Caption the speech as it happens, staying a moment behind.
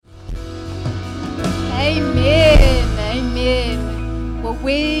Amen. Amen. Well,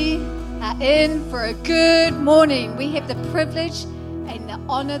 we are in for a good morning. We have the privilege and the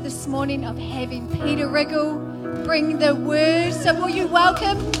honour this morning of having Peter Riggall bring the word. So will you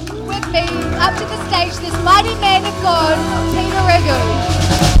welcome with me up to the stage this mighty man of God, Peter Riggall.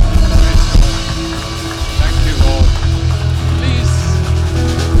 Thank you, Lord. Please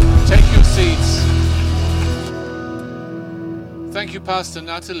take your seats. Thank you, Pastor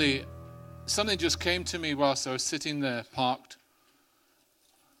Natalie. Something just came to me whilst I was sitting there parked.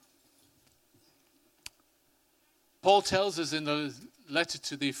 Paul tells us in the letter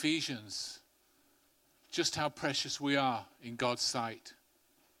to the Ephesians just how precious we are in God's sight.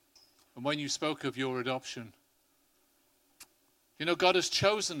 And when you spoke of your adoption, you know, God has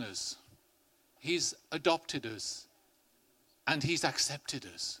chosen us. He's adopted us. And He's accepted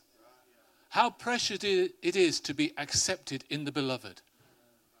us. How precious it is to be accepted in the beloved.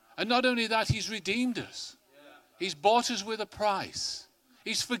 And not only that, He's redeemed us. He's bought us with a price.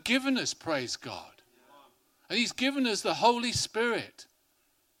 He's forgiven us, praise God. And He's given us the Holy Spirit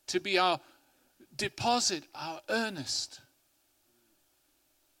to be our deposit, our earnest.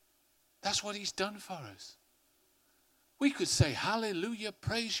 That's what He's done for us. We could say, hallelujah,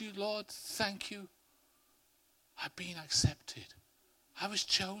 praise you, Lord, thank you. I've been accepted. I was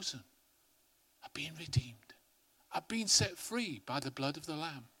chosen. I've been redeemed. I've been set free by the blood of the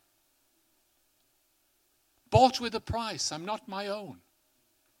Lamb. Bought with a price. I'm not my own.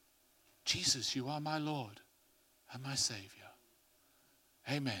 Jesus, you are my Lord and my Savior.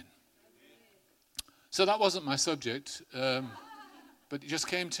 Amen. So that wasn't my subject, but it just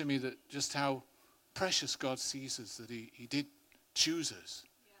came to me that just how precious God sees us, that He did choose us.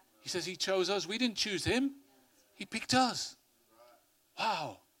 He says He chose us. We didn't choose Him. He picked us.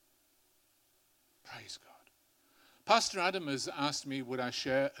 Wow. Praise God. Pastor Adam has asked me, would I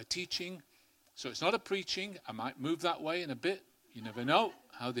share a teaching? So it's not a preaching. I might move that way in a bit. You never know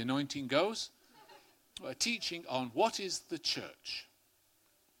how the anointing goes. A teaching on what is the church.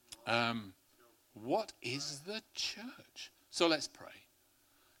 What is the church? So let's pray.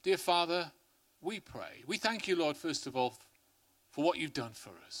 Dear Father, we pray. We thank you, Lord, first of all, for what you've done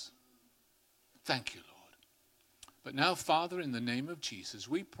for us. Thank you, Lord. But now, Father, in the name of Jesus,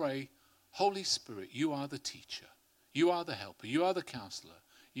 we pray, Holy Spirit, you are the teacher. You are the helper. You are the counselor.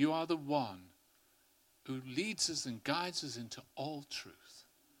 You are the one who leads us and guides us into all truth.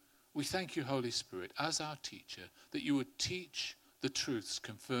 We thank you, Holy Spirit, as our teacher, that you would teach the truths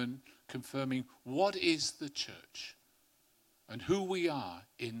confirming what is the church and who we are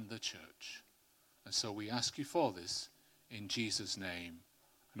in the church. And so we ask you for this in Jesus' name.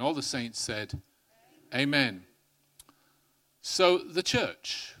 And all the saints said, Amen. So the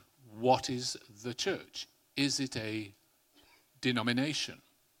church, what is the church? Is it a denomination?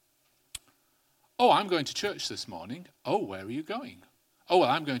 Oh, I'm going to church this morning. Oh, where are you going? Oh, well,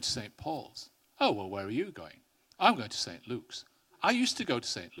 I'm going to St. Paul's. Oh, well, where are you going? I'm going to St. Luke's. I used to go to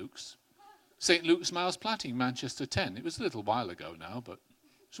St. Luke's. St. Luke's, Miles Platting, Manchester 10. It was a little while ago now, but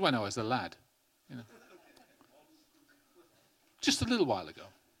it was when I was a lad. You know. Just a little while ago.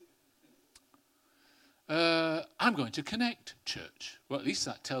 I'm going to Connect Church. Well, at least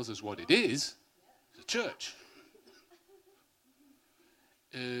that tells us what it is. It's a church.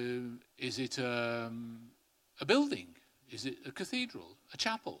 Is it a building? Is it a cathedral? A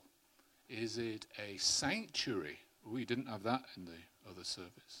chapel? Is it a sanctuary? We didn't have that in the other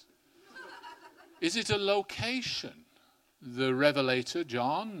service. Is it a location? The Revelator,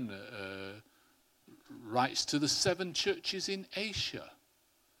 John, writes to the 7 churches in Asia.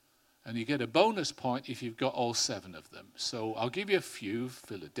 And you get a bonus point if you've got all 7 of them. So I'll give you a few.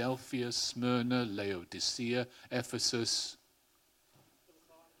 Philadelphia, Smyrna, Laodicea, Ephesus,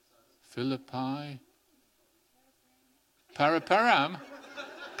 Philippi, Paraparam.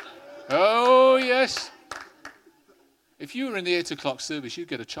 Oh, yes. If you were in the 8 o'clock service, you'd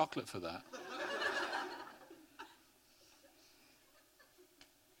get a chocolate for that.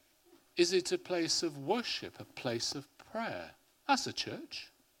 Is it a place of worship, a place of prayer? That's a church.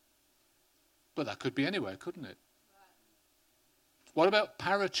 But that could be anywhere, couldn't it? What about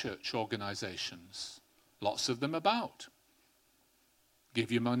parachurch organizations? Lots of them about.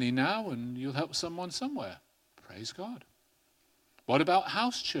 Give your money now and you'll help someone somewhere. Praise God. What about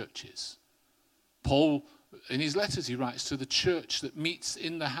house churches? Paul, in his letters, he writes to the church that meets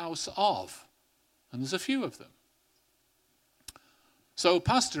in the house of. And there's a few of them. So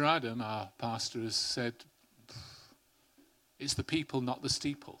Pastor Adam, our pastor, has said, it's the people, not the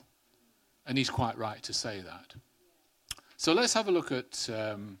steeple. And he's quite right to say that. So let's have a look at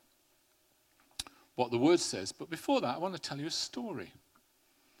what the word says. But before that, I want to tell you a story.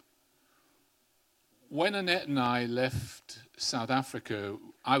 when Annette and I left South Africa,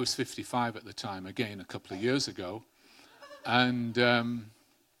 I was 55 at the time, again a couple of years ago, and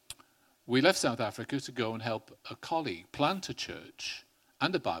we left South Africa to go and help a colleague plant a church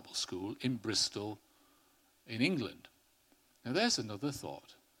and a Bible school in Bristol, in England. Now there's another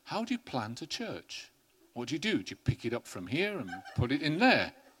thought. How do you plant a church? What do? Do you pick it up from here and put it in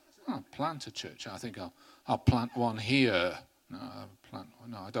there? Oh, plant a church. I think I'll plant one here.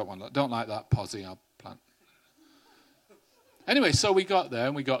 No, I don't like that posse. I'll plant. Anyway, so we got there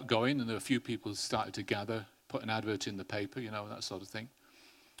and we got going, and there were a few people started to gather, put an advert in the paper, that sort of thing.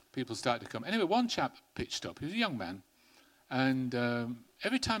 People started to come. Anyway, one chap pitched up. He was a young man, and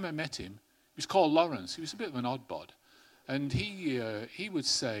every time I met him, he was called Lawrence. He was a bit of an odd bod, and he would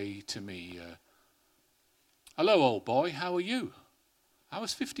say to me, "Hello, old boy, how are you?" I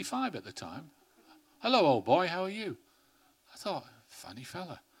was 55 at the time. "Hello, old boy, how are you?" I thought, funny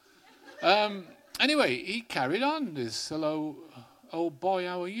fella. Anyway, he carried on this, "Hello, old boy,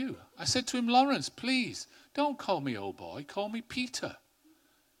 how are you?" I said to him, "Lawrence, please, don't call me old boy, call me Peter."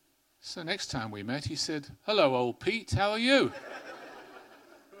 So next time we met, he said, "Hello, old Pete, how are you?"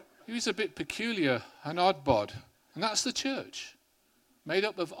 He was a bit peculiar, an odd bod. And that's the church, made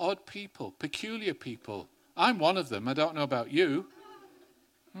up of odd people, peculiar people. I'm one of them. I don't know about you.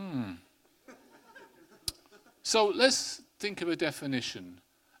 So let's think of a definition.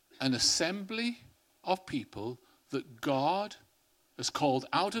 An assembly of people that God has called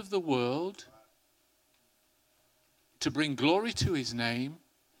out of the world to bring glory to his name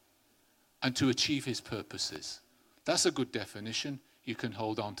and to achieve his purposes. That's a good definition. You can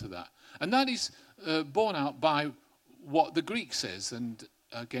hold on to that. And that is borne out by what the Greek says. And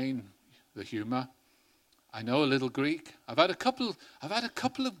again, the humor. I know a little Greek. I've had a couple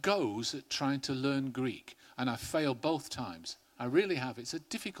of goes at trying to learn Greek, and I failed both times. I really have. It's a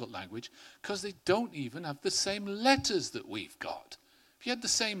difficult language because they don't even have the same letters that we've got. If you had the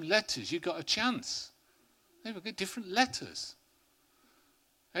same letters, you got a chance. They've got different letters.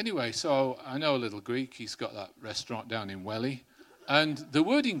 Anyway, so I know a little Greek. He's got that restaurant down in Welly. And the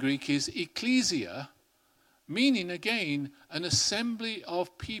word in Greek is ecclesia, meaning, again, an assembly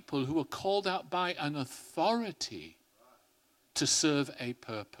of people who are called out by an authority to serve a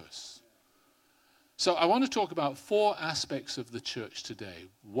purpose. So I want to talk about 4 aspects of the church today.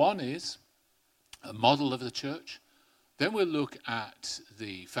 One is a model of the church. Then we'll look at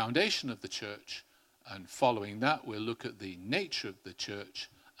the foundation of the church. And following that, we'll look at the nature of the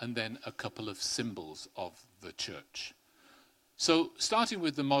church. And then a couple of symbols of the church. So starting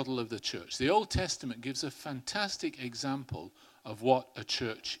with the model of the church, the Old Testament gives a fantastic example of what a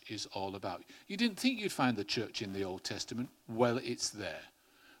church is all about. You didn't think you'd find the church in the Old Testament? Well, it's there.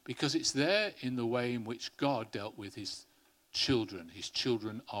 Because it's there in the way in which God dealt with his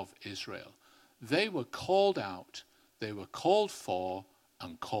children of Israel. They were called out, they were called for,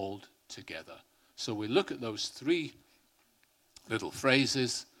 and called together. So we look at those 3 little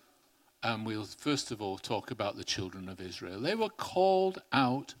phrases. And we'll first of all talk about the children of Israel. They were called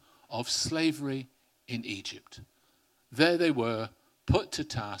out of slavery in Egypt. There they were, put to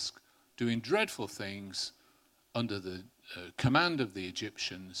task, doing dreadful things under the command of the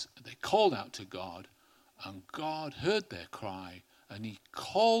Egyptians. They called out to God, and God heard their cry, and he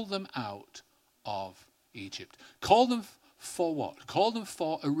called them out of Egypt. Called them for what? Called them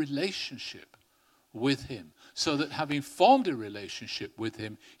for a relationship with him, so that having formed a relationship with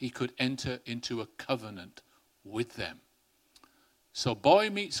him, he could enter into a covenant with them. So boy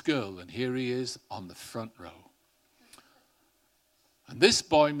meets girl, and here he is on the front row. And this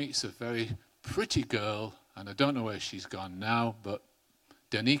boy meets a very pretty girl, and I don't know where she's gone now, but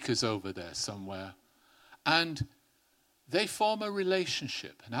Danika's over there somewhere. And they form a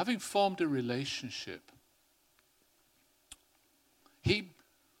relationship. And having formed a relationship, he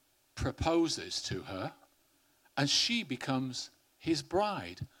proposes to her, and she becomes his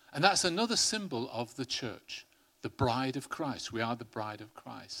bride. And that's another symbol of the church, the bride of Christ. We are the bride of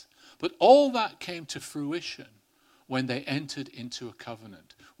Christ. But all that came to fruition when they entered into a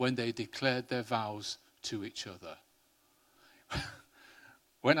covenant, when they declared their vows to each other.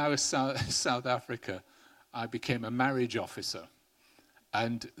 When I was South Africa, I became a marriage officer,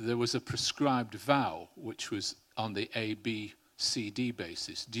 and there was a prescribed vow which was on the ABCD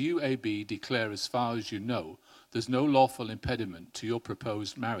basis. Do you, AB, declare as far as you know there's no lawful impediment to your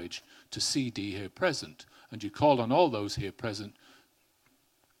proposed marriage to CD here present, and you call on all those here present,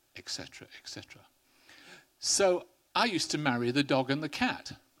 etc., etc. So I used to marry the dog and the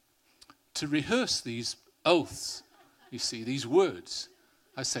cat to rehearse these oaths, you see, these words.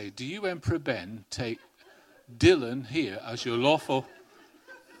 I say, do you, Emperor Ben, take Dylan here as your lawful...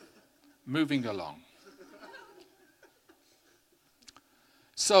 Moving along.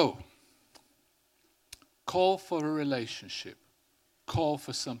 So, call for a relationship. Call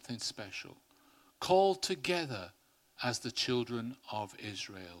for something special. Call together as the children of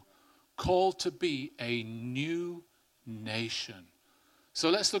Israel. Call to be a new nation. So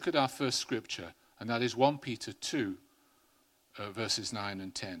let's look at our first scripture, and that is 1 Peter 2, verses 9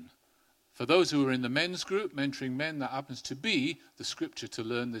 and 10. For those who are in the men's group, mentoring men, that happens to be the scripture to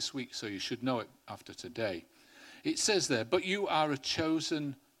learn this week, so you should know it after today. It says there, but you are a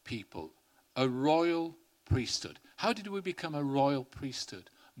chosen people, a royal priesthood. How did we become a royal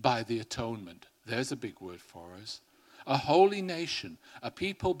priesthood? By the atonement. There's a big word for us. A holy nation, a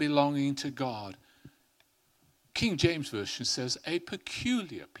people belonging to God. King James Version says a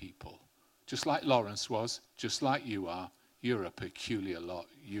peculiar people. Just like Lawrence was, just like you are. You're a peculiar lot,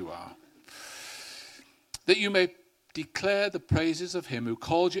 you are. That you may declare the praises of him who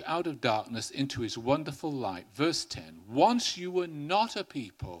called you out of darkness into his wonderful light. Verse 10, once you were not a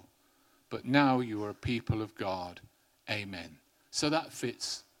people, but now you are a people of God. Amen. So that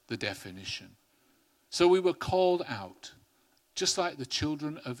fits the definition. So we were called out, just like the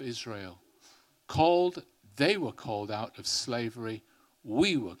children of Israel. They were called out of slavery.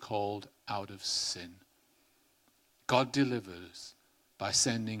 We were called out of sin. God delivers by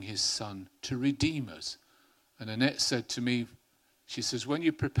sending his son to redeem us. And Annette said to me, she says, when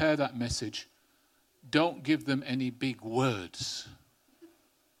you prepare that message, don't give them any big words.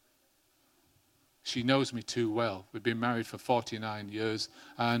 She knows me too well. We've been married for 49 years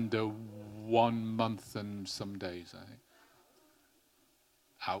and 1 month and some days, I think.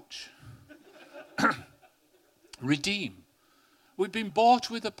 Ouch. Redeem. We've been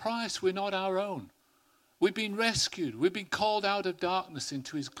bought with a price. We're not our own. We've been rescued. We've been called out of darkness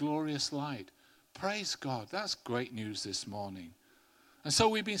into his glorious light. Praise God. That's great news this morning. And so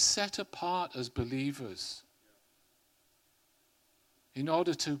we've been set apart as believers in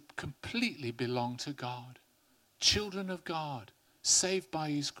order to completely belong to God. Children of God, saved by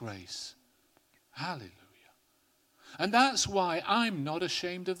his grace. Hallelujah. And that's why I'm not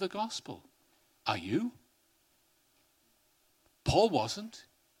ashamed of the gospel. Are you? Paul wasn't.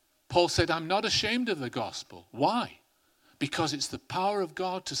 Paul said, I'm not ashamed of the gospel. Why? Because it's the power of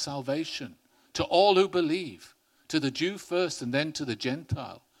God to salvation, to all who believe, to the Jew first and then to the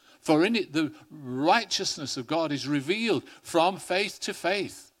Gentile. For in it the righteousness of God is revealed from faith to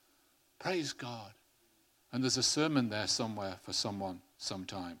faith. Praise God. And there's a sermon there somewhere for someone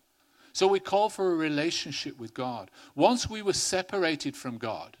sometime. So we call for a relationship with God. Once we were separated from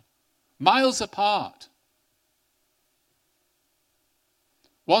God, miles apart.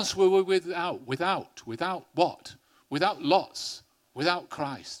 Once we were without what? Without lots, without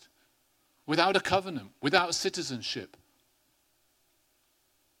Christ, without a covenant, without citizenship,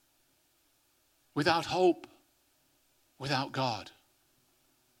 without hope, without God.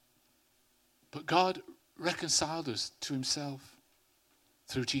 But God reconciled us to himself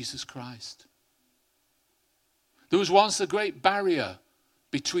through Jesus Christ. There was once a great barrier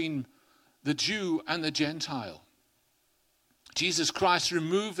between the Jew and the Gentile. Jesus Christ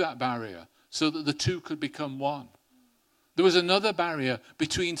removed that barrier so that the two could become one. There was another barrier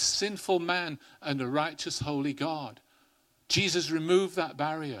between sinful man and a righteous, holy God. Jesus removed that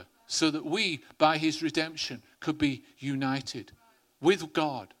barrier so that we, by his redemption, could be united with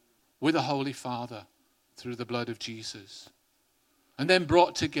God, with a Holy Father, through the blood of Jesus. And then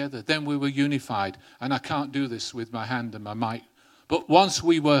brought together, then we were unified. And I can't do this with my hand and my mic. But once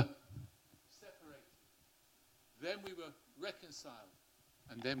we were separated, then we were reconciled,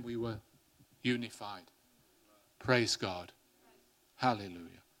 and then we were unified. Praise God.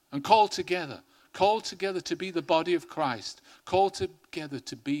 Hallelujah. And called together to be the body of Christ, called together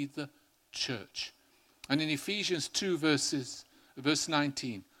to be the church. And in Ephesians 2 verse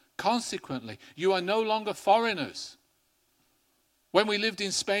 19, consequently, you are no longer foreigners. When we lived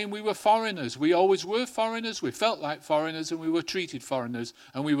in Spain, we were foreigners. We always were foreigners. We felt like foreigners, and we were treated foreigners,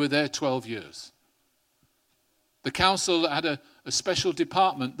 and we were there 12 years. The council had a special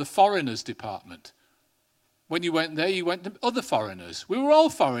department, the foreigners department. When you went there, you went to other foreigners. We were all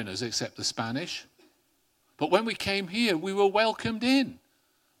foreigners except the Spanish. But when we came here, we were welcomed in.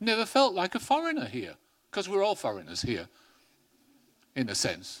 Never felt like a foreigner here, because we're all foreigners here, in a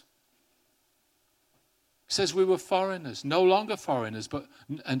sense. It says we were foreigners, no longer foreigners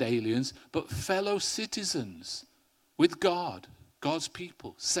and aliens, but fellow citizens with God, God's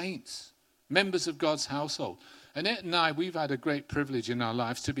people, saints, members of God's household. Annette and I, we've had a great privilege in our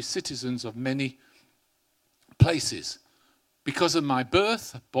lives to be citizens of many places. Because of my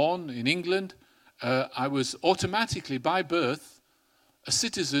birth, born in England, I was automatically, by birth, a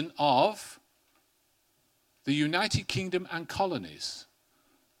citizen of the United Kingdom and colonies.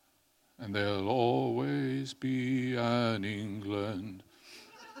 And there'll always be an England.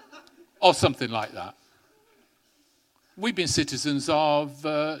 Or something like that. We've been citizens of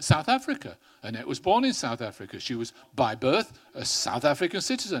South Africa. Annette was born in South Africa. She was, by birth, a South African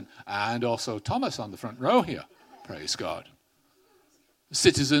citizen. And also Thomas on the front row here. Praise God.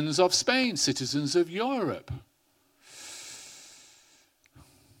 Citizens of Spain, citizens of Europe.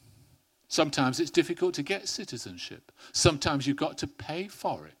 Sometimes it's difficult to get citizenship. Sometimes you've got to pay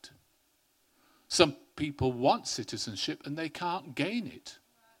for it. Some people want citizenship and they can't gain it.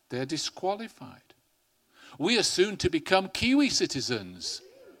 They're disqualified. We are soon to become Kiwi citizens.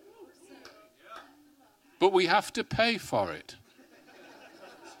 But we have to pay for it.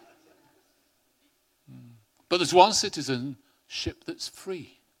 But there's one citizenship that's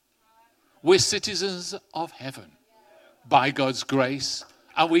free. We're citizens of heaven by God's grace.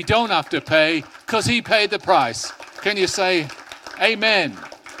 And we don't have to pay because he paid the price. Can you say amen?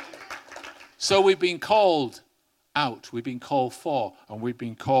 So we've been called out. We've been called for. And we've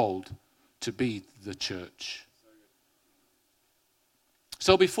been called to be the church.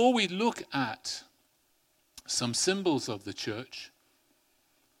 So before we look at some symbols of the church,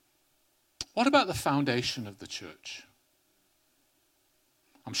 what about the foundation of the church?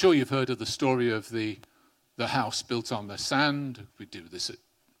 I'm sure you've heard of the story of the house built on the sand. We do this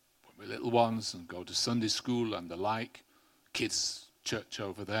when we're little ones and go to Sunday school and the like. Kids' church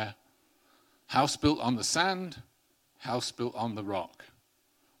over there. House built on the sand, house built on the rock.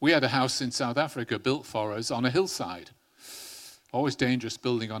 We had a house in South Africa built for us on a hillside. Always dangerous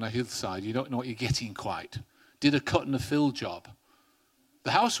building on a hillside. You don't know what you're getting quite. Did a cut and a fill job.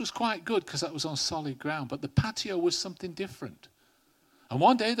 The house was quite good because that was on solid ground, but the patio was something different. And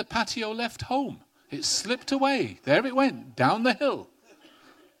one day the patio left home. It slipped away. There it went, down the hill.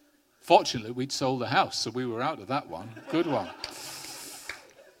 Fortunately, we'd sold the house, so we were out of that one. Good one.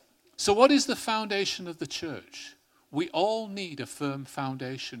 So what is the foundation of the church? We all need a firm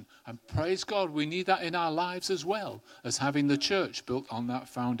foundation. And praise God, we need that in our lives as well as having the church built on that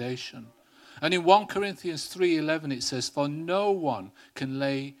foundation. And in 1 Corinthians 3:11 it says, "For no one can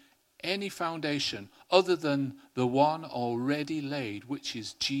lay any foundation other than the one already laid, which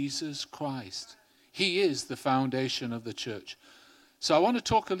is Jesus Christ." He is the foundation of the church. So I want to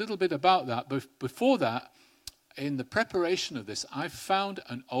talk a little bit about that. But before that, in the preparation of this, I found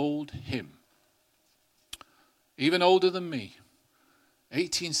an old hymn. Even older than me.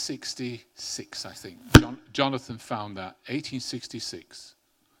 1866, I think. Jonathan found that. 1866.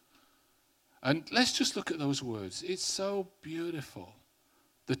 And let's just look at those words. It's so beautiful.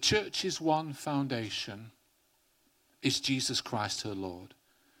 The church's one foundation is Jesus Christ her Lord.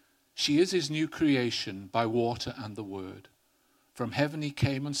 She is his new creation by water and the word. From heaven he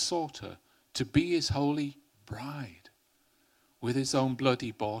came and sought her to be his holy bride. With his own blood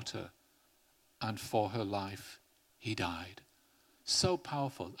he bought her, and for her life he died. So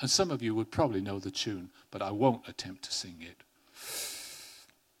powerful. And some of you would probably know the tune, but I won't attempt to sing it.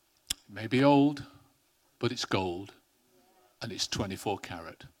 It may be old, but it's gold, and it's 24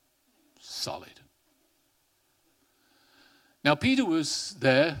 karat. Solid. Now Peter was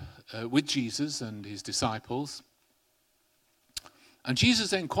there with Jesus and his disciples. And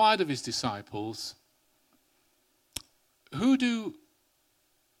Jesus inquired of his disciples, Who do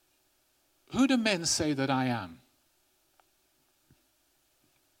men say that I am?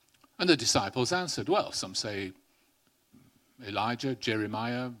 And the disciples answered, well, some say Elijah,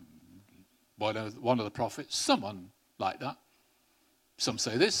 Jeremiah, one of the prophets, someone like that. Some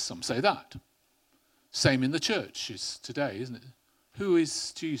say this, some say that. Same in the church is today, isn't it? Who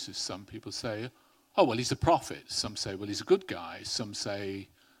is Jesus? Some people say, oh, well, he's a prophet. Some say, well, he's a good guy. Some say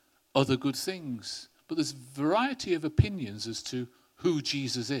other good things. But there's a variety of opinions as to who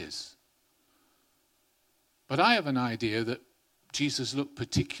Jesus is. But I have an idea that Jesus looked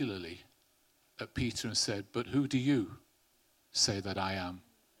particularly at Peter and said, but who do you say that I am?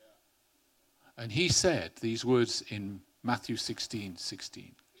 And he said these words in Matthew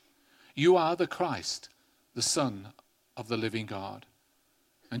 16:16. You are the Christ, the Son of the living God.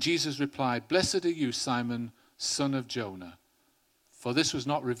 And Jesus replied, Blessed are you, Simon, son of Jonah, for this was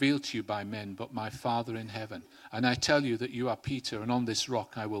not revealed to you by men, but my Father in heaven. And I tell you that you are Peter, and on this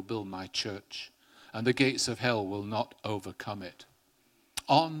rock I will build my church, and the gates of hell will not overcome it.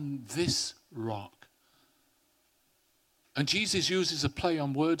 On this rock. And Jesus uses a play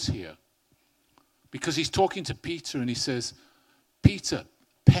on words here, because he's talking to Peter and he says, Peter,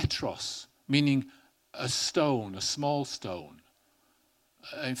 Petros, meaning a stone, a small stone.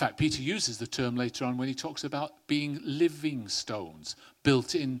 In fact, Peter uses the term later on when he talks about being living stones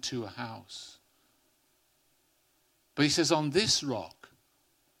built into a house. But he says, on this rock,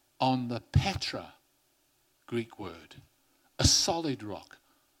 on the Petra, Greek word, a solid rock,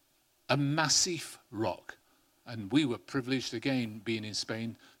 a massive rock. And we were privileged, again, being in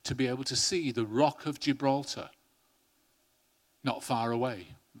Spain, to be able to see the rock of Gibraltar, not far away,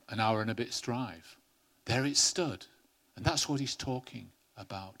 an hour and a bit's drive. There it stood. And that's what he's talking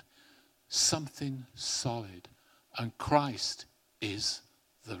about. Something solid. And Christ is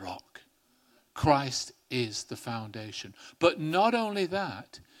the rock. Christ is the foundation. But not only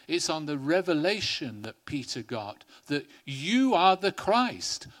that, it's on the revelation that Peter got that you are the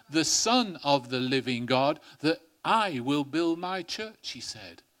Christ, the Son of the living God, that I will build my church, he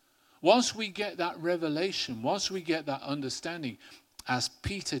said. Once we get that revelation, once we get that understanding, as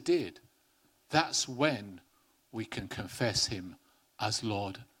Peter did, that's when we can confess him as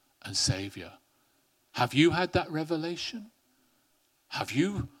Lord and Savior. Have you had that revelation? Have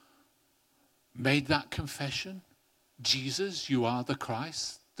you made that confession? Jesus, you are the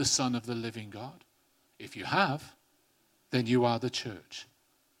Christ, the Son of the living God. If you have, then you are the church.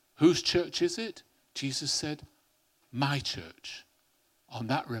 Whose church is it? Jesus said, my church. On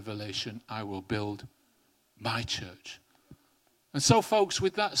that revelation, I will build my church. And so, folks,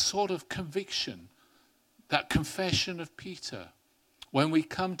 with that sort of conviction, that confession of Peter, when we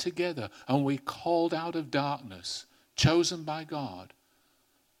come together and we're called out of darkness, chosen by God,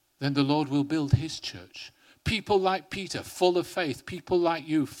 then the Lord will build his church. People like Peter, full of faith. People like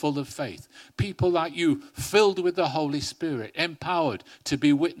you, full of faith. People like you, filled with the Holy Spirit, empowered to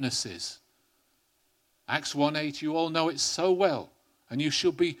be witnesses. Acts 1:8, you all know it so well. And you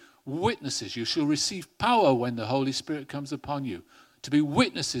shall be witnesses. You shall receive power when the Holy Spirit comes upon you. To be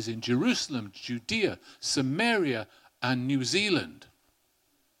witnesses in Jerusalem, Judea, Samaria, and New Zealand.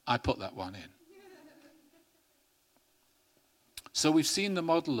 I put that one in. So we've seen the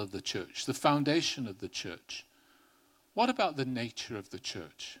model of the church, the foundation of the church. What about the nature of the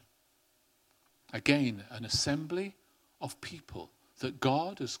church? Again, an assembly of people that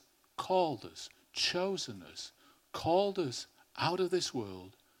God has called us, chosen us, called us out of this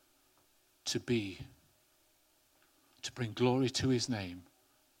world to bring glory to his name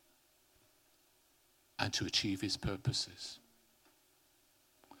and to achieve his purposes.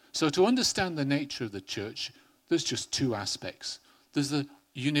 So to understand the nature of the church, there's just two aspects. There's the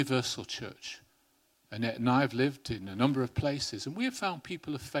universal church. Annette and I have lived in a number of places, and we have found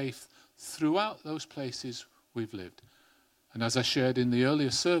people of faith throughout those places we've lived. And as I shared in the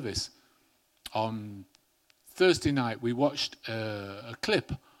earlier service, on Thursday night we watched a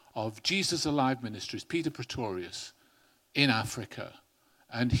clip of Jesus Alive Ministries, Peter Pretorius, in Africa.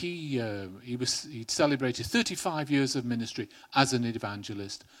 And he'd celebrated 35 years of ministry as an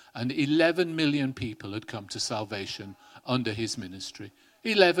evangelist, and 11 million people had come to salvation under his ministry.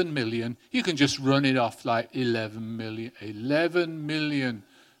 11 million. You can just run it off like 11 million. 11 million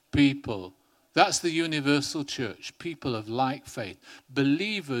people. That's the universal church. People of like faith.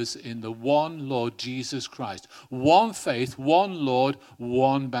 Believers in the one Lord Jesus Christ. One faith, one Lord,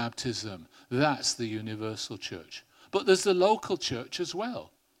 one baptism. That's the universal church. But there's the local church as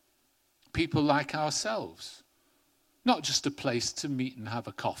well. People like ourselves. Not just a place to meet and have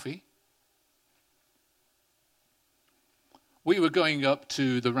a coffee. We were going up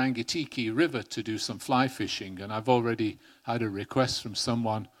to the Rangitiki River to do some fly fishing, and I've already had a request from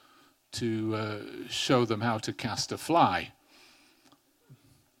someone to show them how to cast a fly.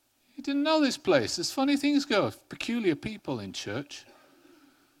 You didn't know this place. There's funny things go. Peculiar people in church.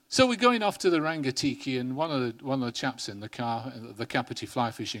 So we're going off to the Rangitiki, and one of the chaps in the car, the Kapiti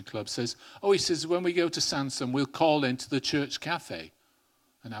Fly Fishing Club, says, he says, when we go to Sansom, we'll call into the church cafe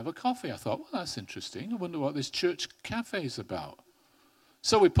and have a coffee. I thought, well, that's interesting. I wonder what this church cafe is about.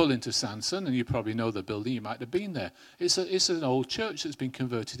 So we pull into Sanson, and you probably know the building. You might have been there. It's an old church that's been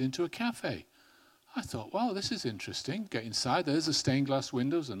converted into a cafe. I thought, wow, this is interesting. Get inside. There's the stained glass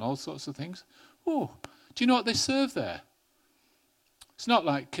windows and all sorts of things. Oh, do you know what they serve there? It's not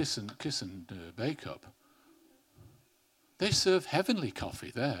like kiss and bake up. They serve heavenly coffee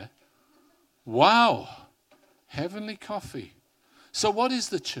there. Wow, heavenly coffee. So what is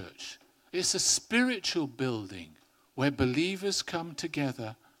the church? It's a spiritual building where believers come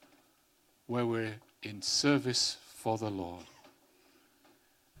together, where we're in service for the Lord.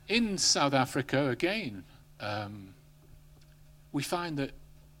 In South Africa, again, we find that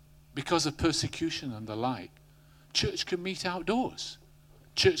because of persecution and the like, church can meet outdoors.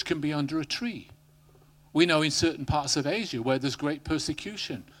 Church can be under a tree. We know in certain parts of Asia where there's great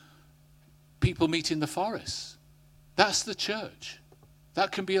persecution, people meet in the forests. That's the church.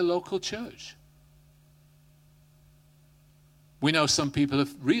 That can be a local church. We know some people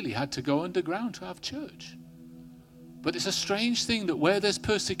have really had to go underground to have church. But it's a strange thing that where there's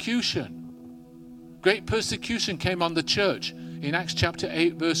persecution, great persecution came on the church in Acts chapter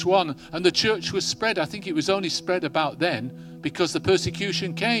 8 verse 1, and the church was spread. I think it was only spread about then because the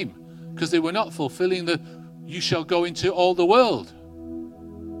persecution came, because they were not fulfilling the you shall go into all the world.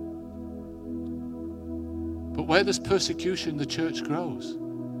 But where there's persecution, the church grows.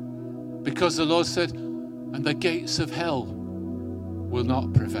 Because the Lord said, and the gates of hell will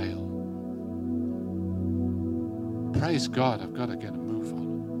not prevail. Praise God, I've got to get a move on.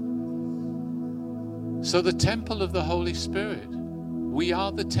 So the temple of the Holy Spirit, we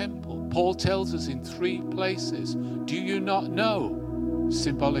are the temple. Paul tells us in 3 places, do you not know?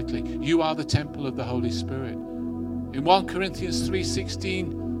 Symbolically, you are the temple of the Holy Spirit. In 1 Corinthians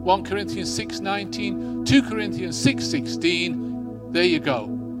 3:16, 1 Corinthians 6:19, 2 Corinthians 6:16, there you go.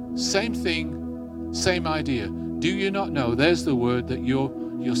 Same thing, same idea. Do you not know? There's the word that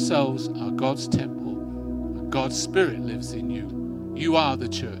yourselves are God's temple. And God's Spirit lives in you. You are the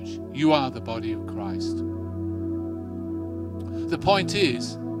church. You are the body of Christ. The point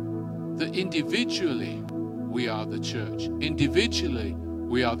is that individually we are the church. Individually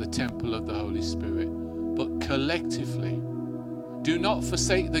we are the temple of the Holy Spirit. But collectively, do not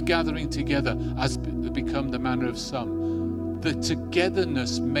forsake the gathering together as become the manner of some. The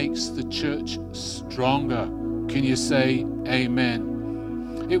togetherness makes the church stronger. Can you say amen?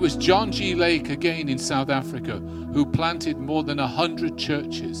 It was John G. Lake again in South Africa who planted more than 100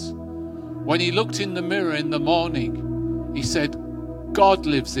 churches. When he looked in the mirror in the morning, he said, God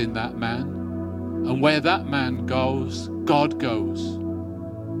lives in that man. And where that man goes, God goes.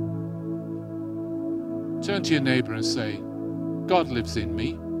 Turn to your neighbor and say, God lives in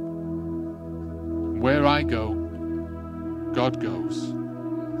me. Where I go, God goes.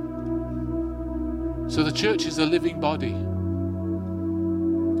 So the church is a living body,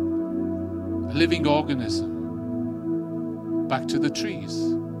 a living organism. Back to the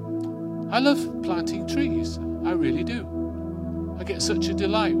trees. I love planting trees. I really do. I get such a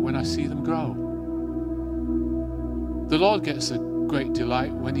delight when I see them grow. The Lord gets a great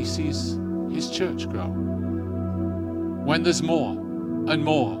delight when he sees his church grow. When there's more and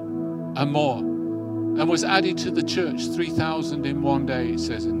more and more. And was added to the church 3,000 in one day, it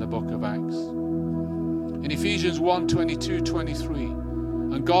says in the book of Acts. In Ephesians 1:22-23,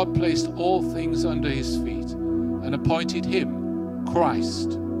 and God placed all things under his feet and appointed him,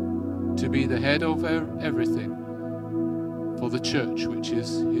 Christ, to be the head of everything for the church, which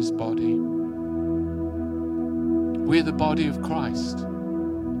is his body. We're the body of Christ,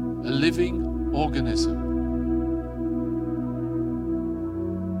 a living organism.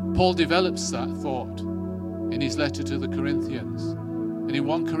 Paul develops that thought in his letter to the Corinthians. And in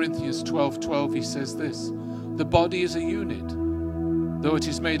 1 Corinthians 12:12 he says this, the body is a unit, though it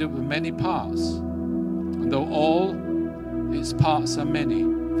is made up of many parts. And though all its parts are many,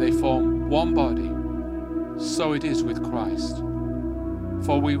 they form one body. So it is with Christ.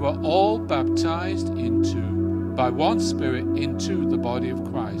 For we were all baptized by one Spirit into the body of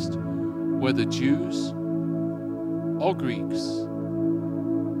Christ, whether Jews or Greeks,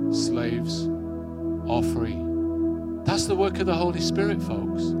 slaves or free. That's the work of the Holy Spirit,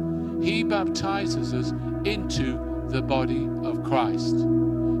 folks. He baptizes us into the body of Christ.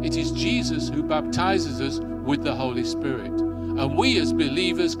 It is Jesus who baptizes us with the Holy Spirit. And we as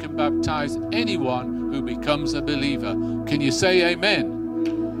believers can baptize anyone who becomes a believer. Can you say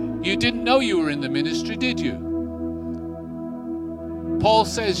amen? You didn't know you were in the ministry, did you? Paul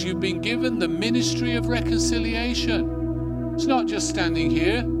says you've been given the ministry of reconciliation. It's not just standing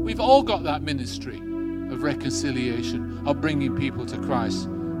here. We've all got that ministry of reconciliation, of bringing people to Christ.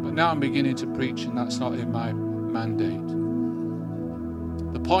 But now I'm beginning to preach, and that's not in my mandate.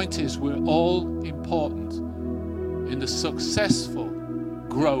 The point is, we're all important in the successful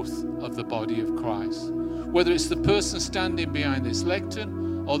growth of the body of Christ. Whether it's the person standing behind this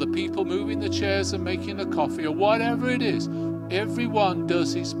lectern, or the people moving the chairs and making the coffee, or whatever it is, everyone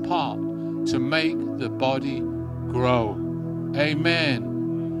does his part to make the body grow. Amen.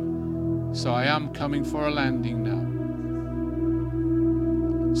 So I am coming for a landing now.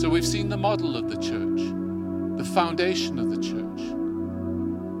 So we've seen the model of the church, the foundation of the church,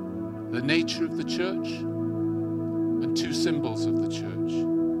 the nature of the church, and 2 symbols of the church.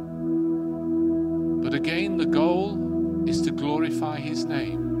 But again, the goal is to glorify his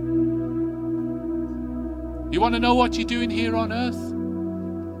name. You want to know what you're doing here on earth?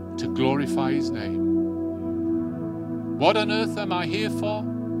 To glorify his name. What on earth am I here for?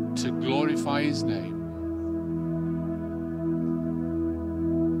 To glorify his name.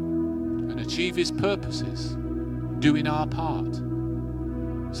 And achieve his purposes, doing our part,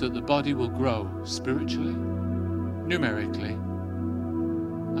 so that the body will grow spiritually, numerically.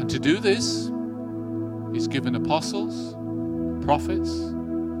 And to do this, He's given apostles, prophets,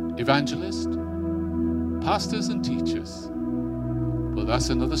 evangelists, pastors and teachers. But that's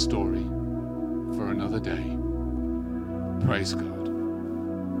another story for another day. Praise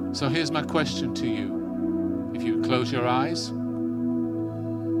God. So here's my question to you. If you would close your eyes.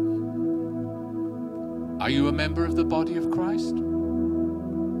 Are you a member of the body of Christ?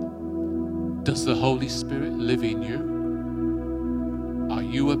 Does the Holy Spirit live in you? Are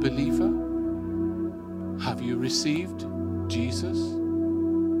you a believer? Have you received Jesus?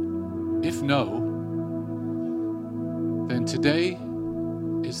 If no, then today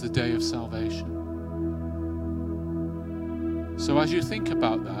is the day of salvation. So as you think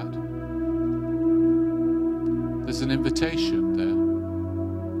about that, there's an invitation there.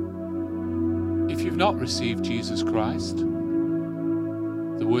 If you've not received Jesus Christ,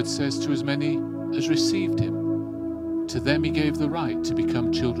 the word says to as many as received him, to them he gave the right to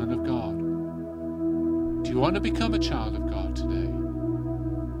become children of God. Do you want to become a child of God today?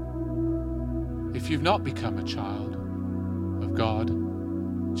 If you've not become a child of God,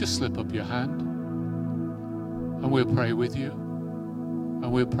 just slip up your hand and we'll pray with you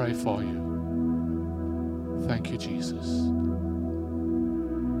and we'll pray for you. Thank you, Jesus.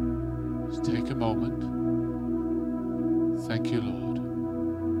 Just take a moment. Thank you, Lord.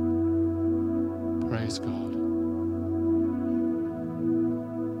 Praise God.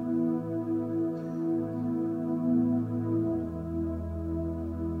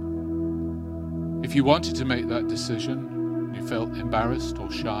 If you wanted to make that decision, you felt embarrassed or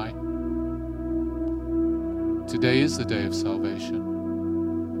shy, today is the day of salvation.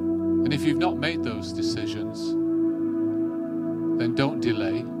 And if you've not made those decisions, then don't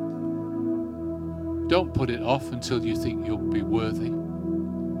delay. Don't put it off until you think you'll be worthy,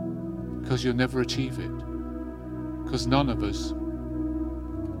 because you'll never achieve it, because none of us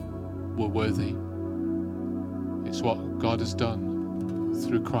were worthy. It's what God has done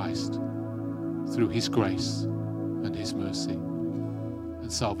through Christ, through his grace and his mercy.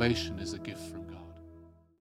 And salvation is a gift from